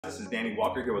This is Danny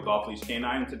Walker here with Off Leash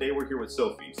Canine, and today we're here with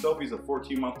Sophie. Sophie's a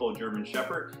 14-month-old German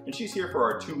Shepherd, and she's here for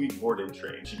our 2-week board-in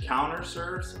train. She counter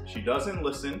serves, she doesn't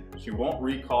listen, she won't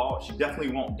recall, she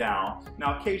definitely won't down.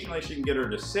 Now occasionally she can get her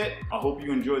to sit. I hope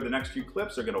you enjoy the next few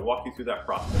clips. They're going to walk you through that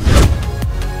process.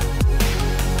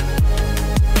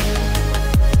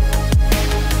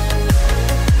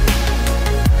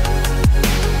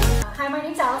 Hi, my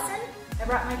name's Allison. I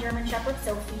brought my German Shepherd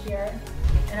Sophie here,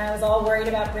 and I was all worried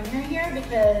about bringing her here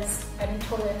because I didn't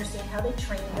totally understand how they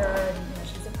trained her, and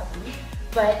she's a puppy.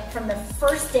 But from the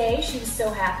first day, she was so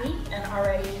happy and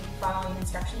already following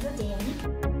instructions of Danny.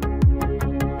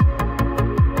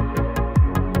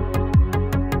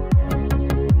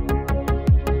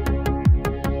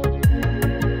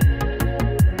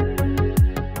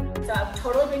 So I would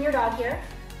totally bring your dog here.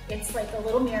 It's like a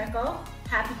little miracle.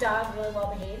 Happy dog, really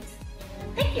well behaved.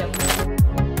 Thank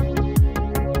you.